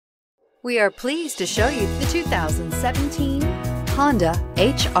We are pleased to show you the 2017 Honda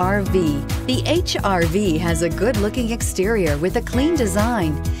HR-V. The HR-V has a good-looking exterior with a clean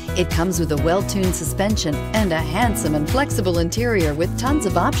design. It comes with a well-tuned suspension and a handsome and flexible interior with tons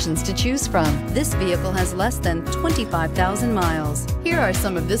of options to choose from. This vehicle has less than 25,000 miles. Here are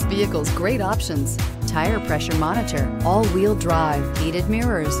some of this vehicle's great options: tire pressure monitor, all-wheel drive, heated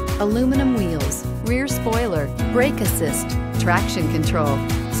mirrors, aluminum wheels, rear spoiler, brake assist, traction control,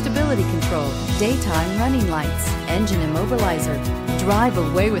 stability control, daytime running lights, engine immobilizer. Drive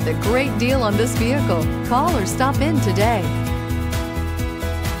away with a great deal on this vehicle. Call or stop in today.